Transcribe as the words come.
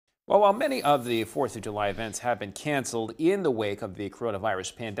Well, while many of the 4th of July events have been canceled in the wake of the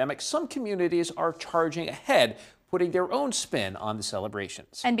coronavirus pandemic, some communities are charging ahead, putting their own spin on the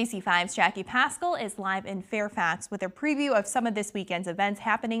celebrations. NBC5's Jackie Pascal is live in Fairfax with a preview of some of this weekend's events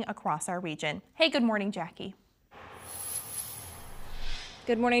happening across our region. Hey, good morning, Jackie.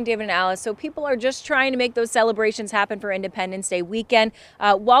 Good morning, David and Alice. So people are just trying to make those celebrations happen for Independence Day weekend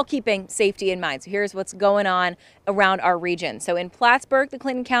while keeping safety in mind. So here's what's going on around our region. So in Plattsburgh, the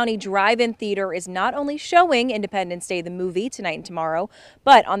Clinton County Drive-In Theater is not only showing Independence Day, the movie, tonight and tomorrow,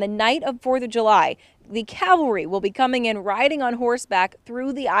 but on the night of 4th of July, the cavalry will be coming in riding on horseback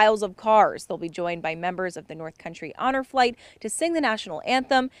through the aisles of cars. They'll be joined by members of the North Country Honor Flight to sing the national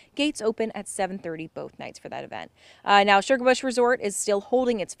anthem. Gates open at 7:30 both nights for that event. Now, Sugar Bush Resort is still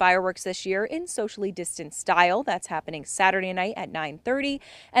holding its fireworks this year in socially distanced style. That's happening Saturday night at 9:30.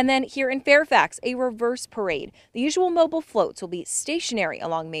 And then here in Fairfax, a reverse parade. The usual mobile floats will be stationary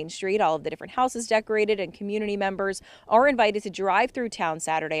along Main Street. All of the different houses decorated, and community members are invited to drive through town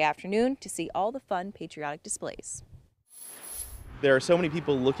Saturday afternoon to see all the fun patriotic displays. There are so many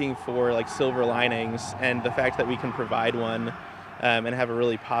people looking for silver linings, and the fact that we can provide one and have a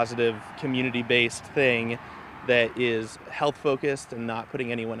really positive community-based thing that is health focused and not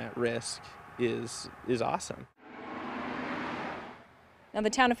putting anyone at risk is awesome. Now, the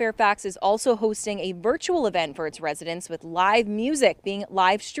town of Fairfax is also hosting a virtual event for its residents with live music being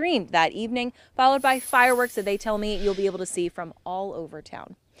live streamed that evening, followed by fireworks that they tell me you'll be able to see from all over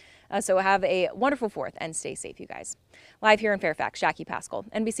town. So have a wonderful 4th and stay safe, you guys. Live here in Fairfax, Jackie Pascal,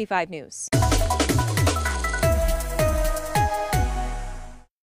 NBC5 News.